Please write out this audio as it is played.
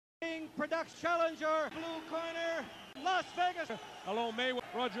Products challenger, blue corner, Las Vegas. Hello,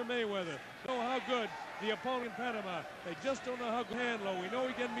 Roger Mayweather. Know how good the opponent in Panama. They just don't know how to handle. We know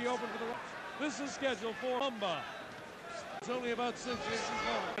he can be open for the. This is scheduled for Mumba. It's only about 6 inches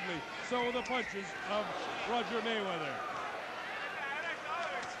long. So the punches of Roger Mayweather.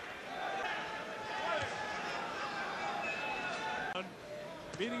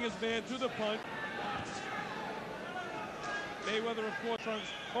 Beating his man to the punch. Mayweather, of course, trunks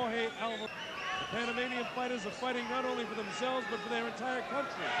Jorge Alvarado. The Panamanian fighters are fighting not only for themselves, but for their entire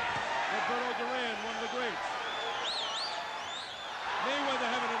country. Roberto Duran, one of the greats. Mayweather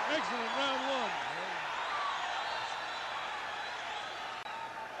having an excellent round one.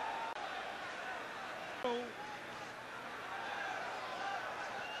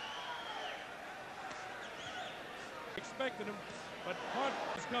 Expected him, but Hart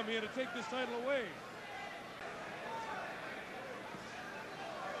has come here to take this title away.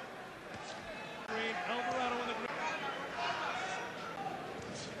 Alvarado in the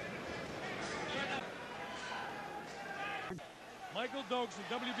Michael Dokes, the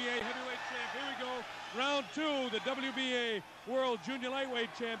WBA heavyweight champ. Here we go. Round 2, the WBA World Junior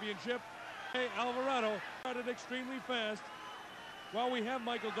Lightweight Championship. Alvarado started extremely fast. While we have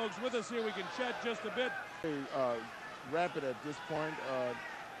Michael Dokes with us here, we can chat just a bit. Rapid at this point.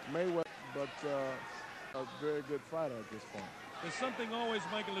 Mayweather, but a very good fighter at this point. There's something always,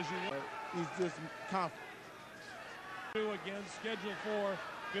 Michael, as you know. He's just confident. Again, scheduled for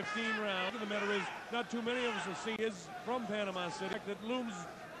 15 rounds. The matter is, not too many of us have seen his from Panama City. That looms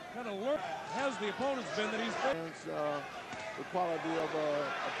kind of lurk. Has the opponents been that he's the quality of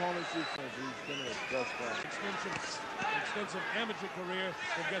opponents he's been at thus far. Extensive amateur career.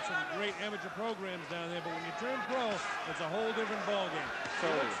 They've got some great amateur programs down there, but when you turn pro, it's a whole different ballgame.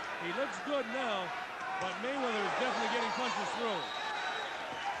 He looks good now, but Mayweather is definitely getting punches through.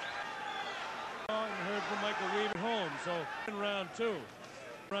 And heard from Michael Reeve at home. So in round 2.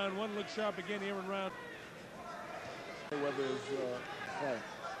 Round 1 looks sharp again here in round. Mayweather is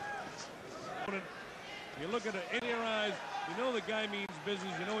right. You look at it in your eyes, you know the guy means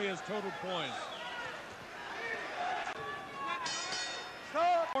business, you know he has total points.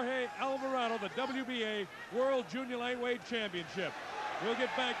 Jorge Alvarado, the WBA World Junior Lightweight Championship. We'll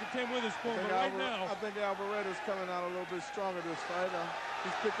get back to Tim Witherspoon, but right now... I think Alvarado's coming out a little bit stronger this fight.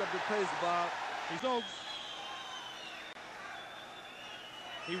 He's picked up the pace, Bob.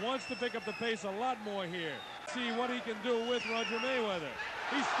 He wants to pick up the pace a lot more here. See what he can do with Roger Mayweather.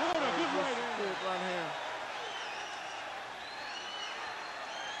 He scored a good right hand.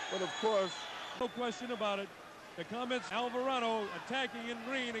 But of course, no question about it. The comments, Alvarado attacking in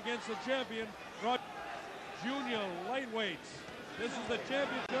green against the champion, Roger Junior Lightweights. This is the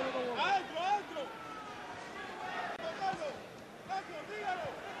championship of the world.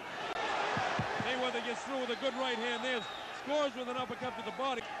 Mayweather gets through with a good right hand there. Scores with an uppercut to the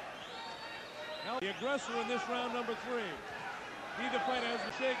body. Now the aggressor in this round number 3. Neither fighter has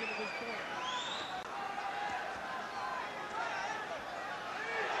been shaken at this point.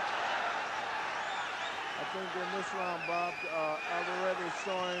 I think in this round, Bob, Alvarado is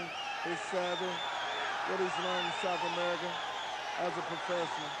showing his savvy, what he's learned in South America as a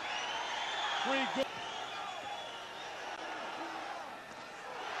professional. 3 good.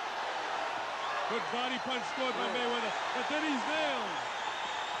 Good body punch scored by Mayweather, but then he's nailed.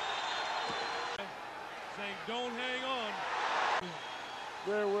 Saying, don't hang on.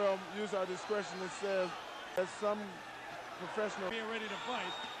 Very well, use our discretion. It says that some professional... Being ready to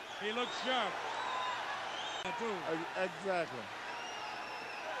fight, he looks sharp. Exactly.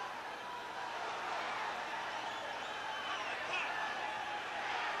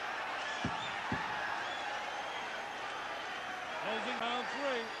 Closing round 3.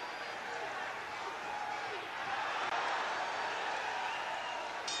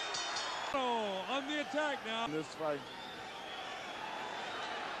 Oh, on the attack now. In this fight.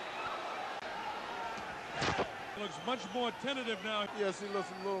 Looks much more tentative now. Yes, he looks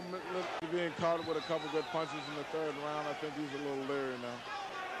a little being caught with a couple good punches in the 3rd round. I think he's a little leery now.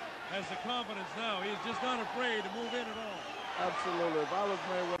 Has the confidence now. He's just not afraid to move in at all. Absolutely. If I was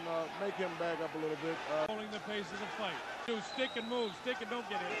Mayweather, make him back up a little bit. Holding the pace of the fight. Do stick and move. Stick and don't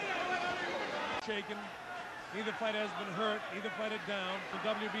get hit. Shaken. Neither fighter has been hurt. Either fighter down. The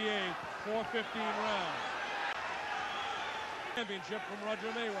WBA 415 rounds. Championship from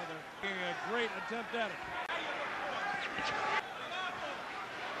Roger Mayweather. Making a great attempt at it. I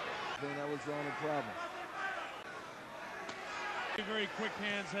think that was the only problem. Very quick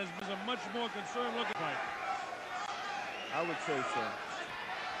hands has a much more concerned looking fight. I would say so.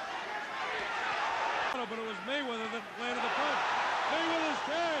 But it was Mayweather that landed the punch. Mayweather's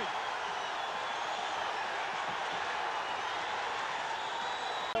tagged.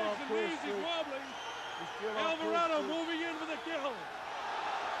 he's wobbling. He's Alvarado moving in for the kill.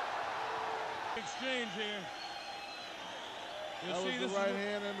 Exchange here. You'll see this the right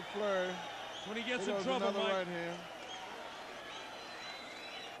hand in the flurry. When he gets in trouble, another Mike. right hand.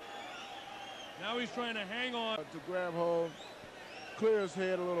 Now he's trying to hang on. To grab hold, clear his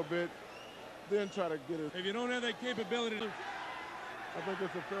head a little bit, then try to get it. If you don't have that capability, I think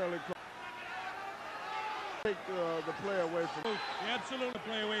it's a fairly close. Take the play away from. The absolute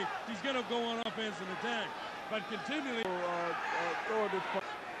play away. He's going to go on offense and attack, but continually Throw this punch.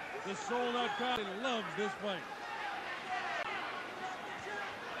 the sold-out crowd loves this fight.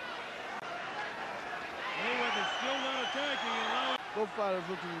 Mayweather still not attacking and allowing. Both fighters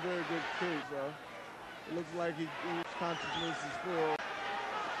looking in very good shape. It looks like his consciousness is full.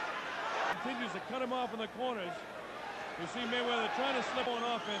 Continues to cut him off in the corners. You see Mayweather trying to slip on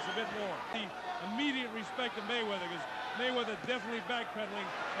offense a bit more. The immediate respect of Mayweather, because Mayweather definitely backpedaling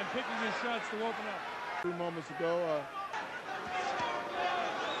and picking his shots to open up. 3 moments ago.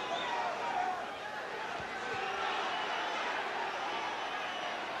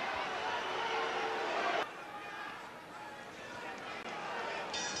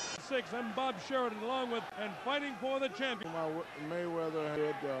 6. I'm Bob Sheridan along with and fighting for the champion. Mayweather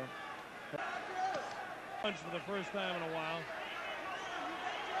had punch for the first time in a while.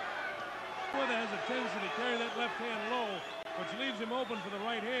 Mayweather has a tendency to carry that left hand low, which leaves him open for the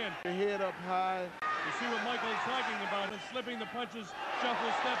right hand. The head up high. You see what Michael's talking about, and slipping the punches,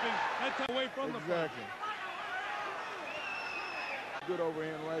 shuffle stepping, that time away from the punch. Exactly. Good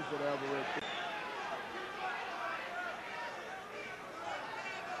overhand right to Alvarado.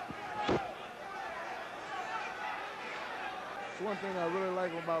 One thing I really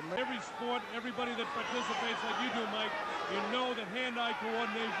like about every sport, everybody that participates like you do, Mike, you know that hand-eye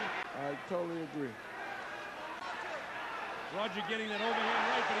coordination. I totally agree. Roger getting that overhand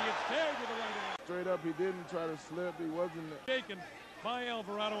right, but he gets tagged with the right hand. Straight up, he didn't try to slip. He wasn't taken by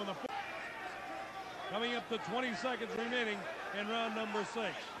Alvarado in the fourth. Coming up to 20 seconds remaining in round number 6.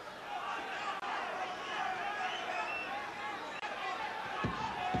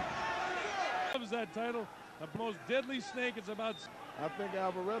 Loves that title. The most deadly snake is about. I think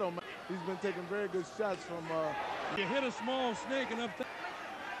Alvarado, he's been taking very good shots from. You hit a small snake enough.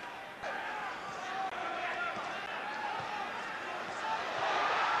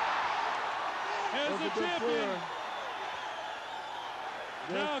 As the champion.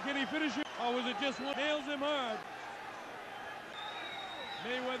 Now can he finish it? Or was it just one? Nails him hard.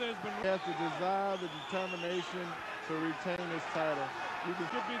 Mayweather has been. He has the desire, the determination to retain his title.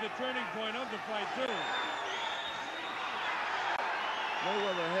 Could be the turning point of the fight too.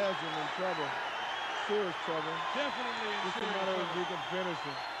 Mayweather has him in trouble. Serious trouble. Definitely in just serious a matter trouble. of he can finish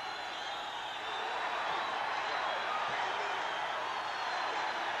him.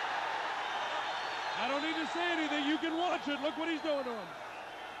 I don't need to say anything. You can watch it. Look what he's doing to him.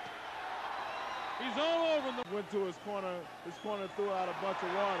 He's all over him. Went to his corner. His corner threw out a bunch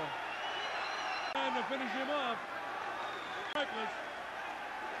of water. Trying to finish him off. Reckless.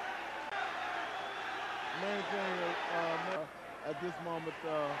 Main thing at this moment,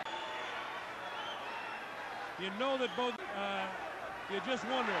 you know that both, you just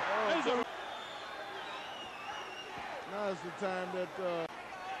wonder. Now is the time that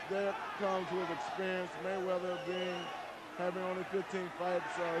that comes with experience. Mayweather having only 15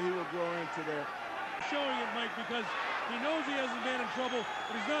 fights, he will grow into that. Showing it, Mike, because he knows he has a man in trouble,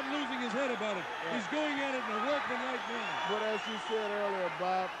 but he's not losing his head about it. Yeah. He's going at it in a workmanlike manner. But as you said earlier,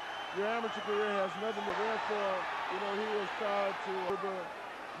 Bob, your amateur career has nothing to therefore, he will start to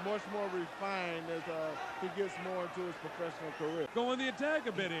much more refined as he gets more into his professional career. Go on the attack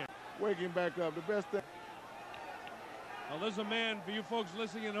a bit here. Waking back up. The best thing. Well, there's a man, for you folks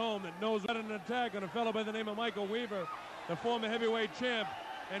listening at home, that knows about an attack on a fellow by the name of Michael Weaver, the former heavyweight champ,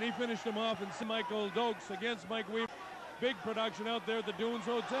 and he finished him off in Michael Dokes against Mike Weaver. Big production out there at the Dunes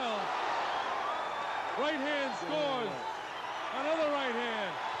Hotel. Right hand scores. Another right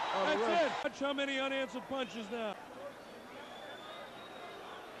hand. That's it. Watch how many unanswered punches now.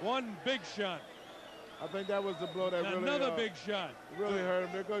 One big shot. I think that was the blow that Another big shot. really hurt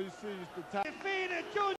him. There goes, you see the top. Defeated.